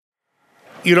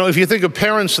You know, if you think of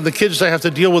parents and the kids they have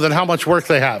to deal with and how much work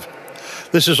they have.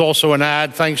 This is also an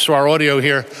ad, thanks to our audio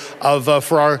here,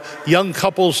 for our young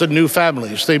couples and new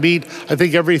families. They meet, I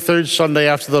think, every third Sunday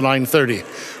after the 9:30.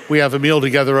 We have a meal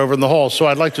together over in the hall, so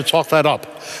I'd like to talk that up.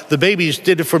 The babies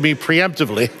did it for me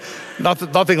preemptively.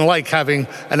 Nothing like having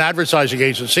an advertising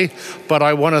agency, but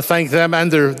I want to thank them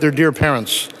and their dear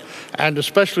parents, and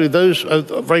especially those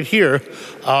right here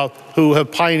who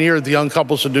have pioneered the Young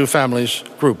Couples and New Families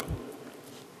group.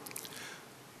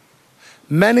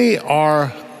 Many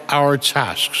are our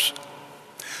tasks.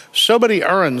 So many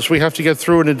errands we have to get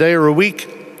through in a day or a week,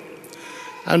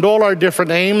 and all our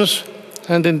different aims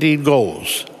and indeed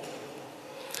goals.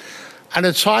 And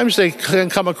at times they can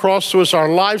come across to us, our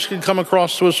lives can come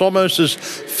across to us almost as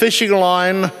fishing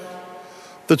line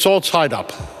that's all tied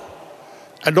up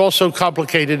and also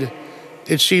complicated.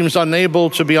 It seems unable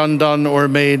to be undone or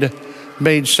made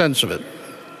sense of it.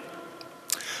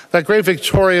 That great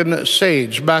Victorian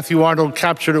sage, Matthew Arnold,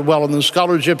 captured it well in The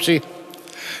Scholar Gypsy,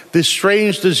 this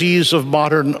strange disease of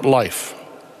modern life,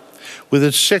 with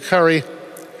its sick hurry,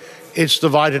 its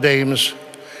divided aims,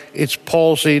 its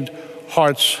palsied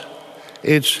hearts,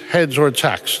 its heads are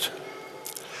taxed.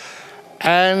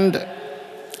 And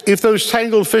if those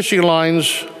tangled fishing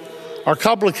lines are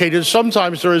complicated,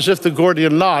 sometimes they're as if the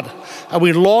Gordian knot, and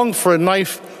we long for a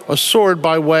knife, a sword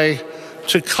by way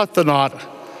to cut the knot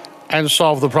and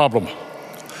solve the problem.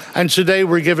 And today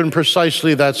we're given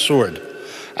precisely that sword,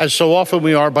 as so often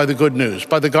we are by the good news,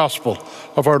 by the gospel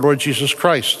of our Lord Jesus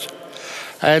Christ.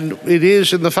 And it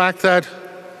is in the fact that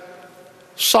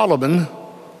Solomon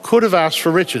could have asked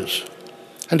for riches,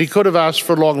 and he could have asked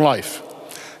for long life,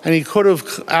 and he could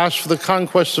have asked for the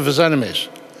conquest of his enemies,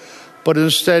 but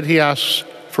instead he asks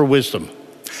for wisdom.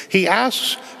 He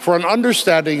asks for an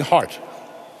understanding heart.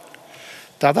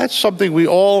 Now that's something we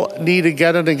all need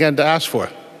again and again to ask for.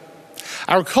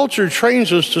 Our culture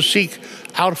trains us to seek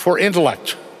out for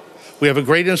intellect. We have a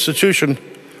great institution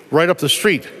right up the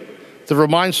street that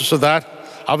reminds us of that.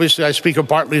 Obviously, I speak of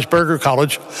Bartley's Burger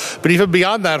College, but even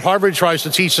beyond that, Harvard tries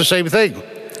to teach the same thing.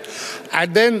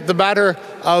 And then the matter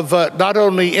of not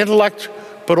only intellect,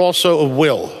 but also of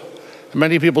will.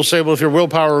 Many people say, well, if your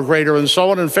willpower were greater and so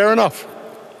on, and fair enough.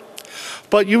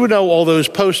 But you know all those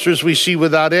posters we see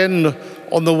without end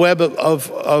on the web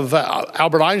of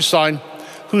Albert Einstein,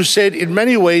 who said in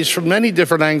many ways, from many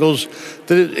different angles,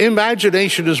 that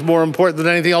imagination is more important than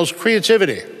anything else,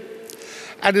 creativity.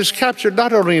 And is captured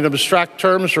not only in abstract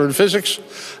terms or in physics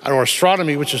or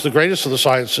astronomy, which is the greatest of the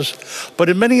sciences, but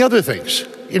in many other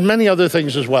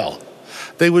things as well.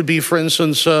 They would be, for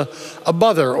instance, a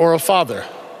mother or a father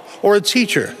or a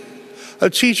teacher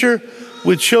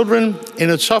with children in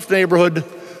a tough neighborhood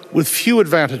with few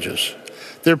advantages.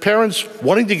 Their parents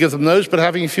wanting to give them those, but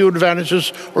having few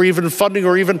advantages or even funding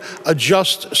or even a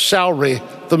just salary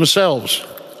themselves.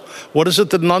 What is it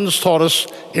that nuns taught us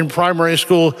in primary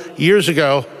school years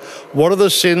ago? What are the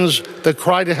sins that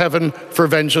cry to heaven for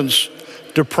vengeance,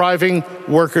 depriving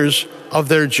workers of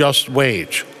their just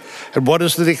wage? And what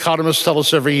does the economists tell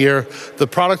us every year? The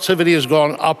productivity has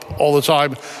gone up all the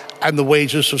time, and the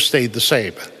wages have stayed the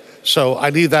same. So I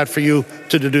leave that for you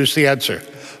to deduce the answer.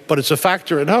 But it's a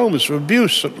factor in homes,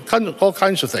 abuse, all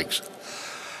kinds of things.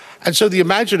 And so the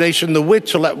imagination, the wit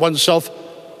to let oneself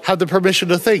have the permission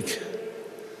to think,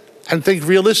 and think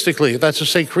realistically, that's to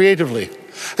say creatively.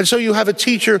 And so you have a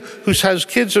teacher who has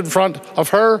kids in front of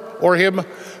her or him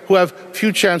who have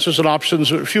few chances and options,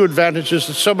 few advantages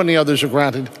that so many others are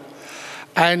granted.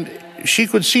 And she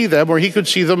could see them, or he could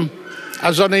see them,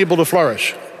 as unable to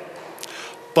flourish.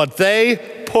 But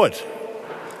they put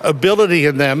ability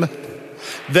in them,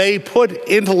 they put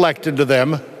intellect into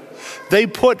them, they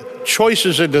put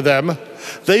choices into them,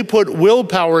 they put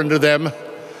willpower into them,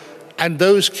 and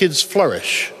those kids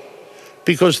flourish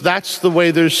because that's the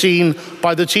way they're seen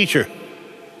by the teacher.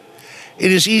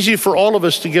 It is easy for all of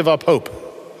us to give up hope.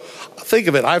 Think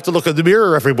of it, I have to look in the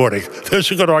mirror every morning.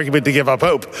 There's a good argument to give up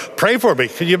hope. Pray for me,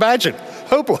 can you imagine?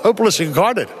 Hopeless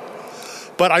incarnate.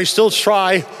 But I still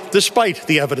try, despite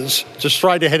the evidence, to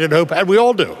try to head in hope, and we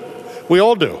all do. We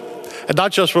all do. And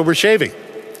not just when we're shaving,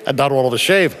 and not all of us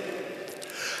shave.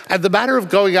 And the matter of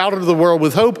going out into the world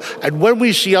with hope, and when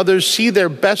we see others, see their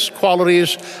best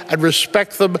qualities and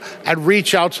respect them and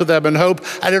reach out to them in hope,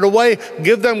 and in a way,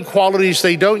 give them qualities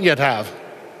they don't yet have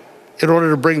in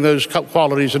order to bring those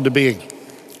qualities into being.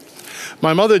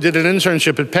 My mother did an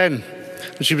internship at Penn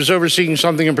and she was overseeing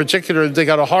something in particular, and they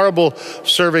got a horrible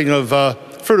serving of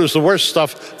fruit. It was the worst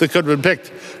stuff that could have been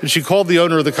picked. And she called the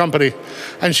owner of the company,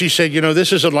 and she said,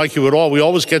 this isn't like you at all. We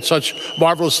always get such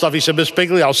marvelous stuff. He said, Miss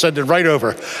Bigley, I'll send it right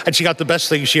over. And she got the best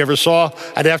thing she ever saw,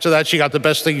 and after that, she got the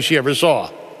best thing she ever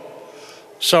saw.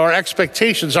 So our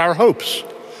expectations, our hopes,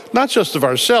 not just of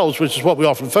ourselves, which is what we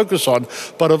often focus on,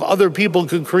 but of other people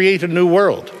could create a new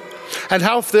world. And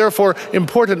how, therefore,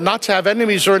 important not to have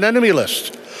enemies or an enemy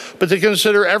list, but to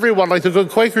consider everyone, like the good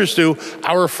Quakers do,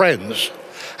 our friends.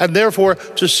 And therefore,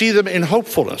 to see them in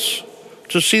hopefulness,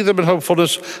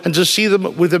 and to see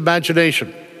them with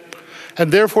imagination.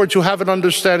 And therefore, to have an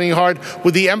understanding heart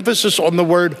with the emphasis on the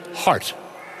word heart.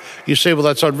 You say, well,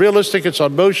 that's unrealistic, it's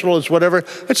unemotional, it's whatever.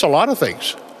 It's a lot of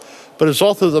things. But it's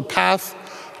also the path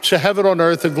to heaven on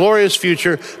earth, the glorious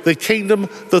future, the kingdom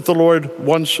that the Lord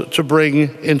wants to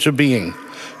bring into being.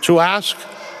 To ask,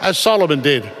 as Solomon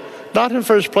did, not in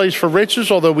first place for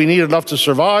riches, although we need enough to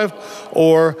survive,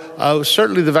 or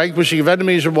certainly the vanquishing of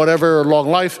enemies or whatever, or long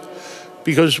life,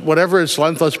 because whatever its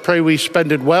length, let's pray we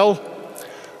spend it well,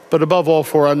 but above all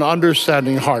for an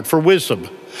understanding heart, for wisdom,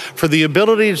 for the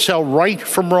ability to tell right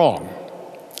from wrong,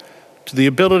 to the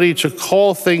ability to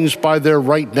call things by their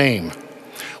right name,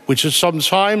 which is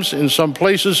sometimes, in some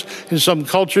places, in some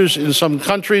cultures, in some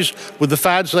countries, with the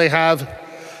fads they have,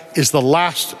 is the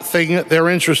last thing they're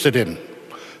interested in,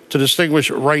 to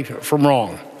distinguish right from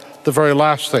wrong, the very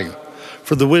last thing,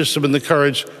 for the wisdom and the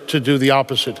courage to do the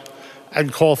opposite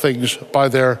and call things by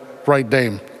their right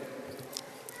name.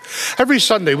 Every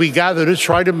Sunday we gather to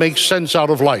try to make sense out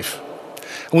of life.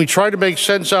 And we try to make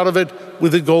sense out of it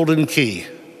with the golden key,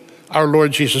 our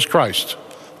Lord Jesus Christ,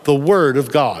 the Word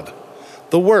of God.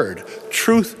 The Word,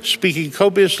 truth speaking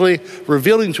copiously,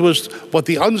 revealing to us what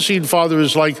the unseen Father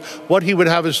is like, what he would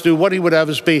have us do, what he would have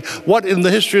us be, what in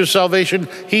the history of salvation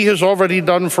he has already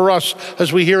done for us,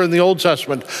 as we hear in the Old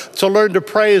Testament. To learn to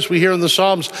pray, as we hear in the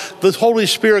Psalms, the Holy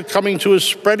Spirit coming to us,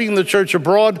 spreading the church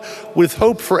abroad with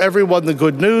hope for everyone, the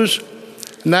good news.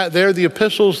 And that there, the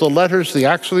epistles, the letters, the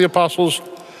Acts of the Apostles,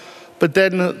 but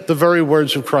then the very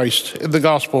words of Christ in the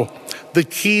gospel, the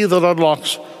key that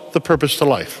unlocks the purpose to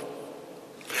life.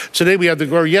 Yesterday we had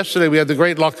the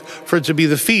great luck for it to be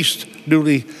the feast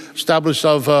newly established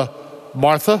of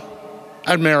Martha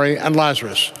and Mary and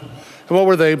Lazarus. And what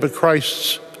were they but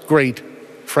Christ's great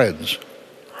friends?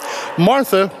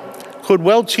 Martha could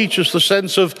well teach us the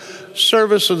sense of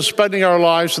service and spending our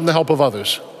lives in the help of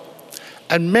others.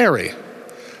 And Mary,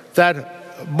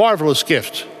 that marvelous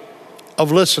gift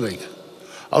of listening,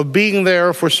 of being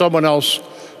there for someone else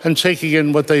and taking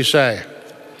in what they say.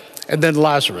 And then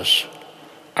Lazarus,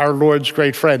 our Lord's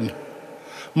great friend.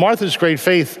 Martha's great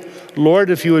faith, Lord,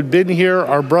 if you had been here,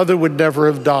 our brother would never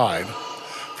have died.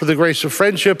 For the grace of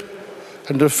friendship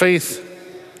and of faith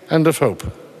and of hope.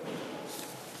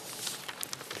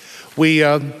 We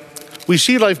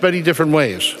see life many different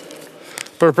ways,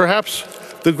 but perhaps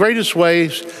the greatest way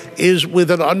is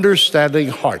with an understanding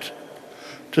heart,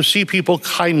 to see people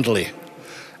kindly,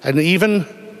 and even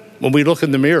when we look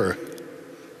in the mirror,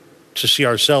 to see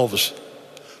ourselves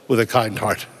with a kind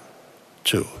heart,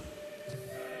 too.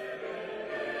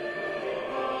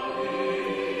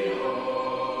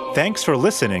 Thanks for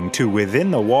listening to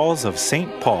Within the Walls of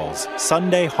St. Paul's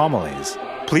Sunday Homilies.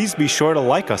 Please be sure to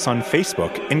like us on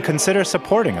Facebook and consider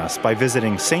supporting us by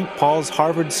visiting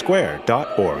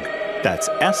stpaulsharvardsquare.org. That's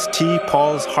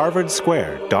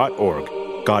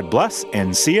stpaulsharvardsquare.org. God bless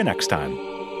and see you next time.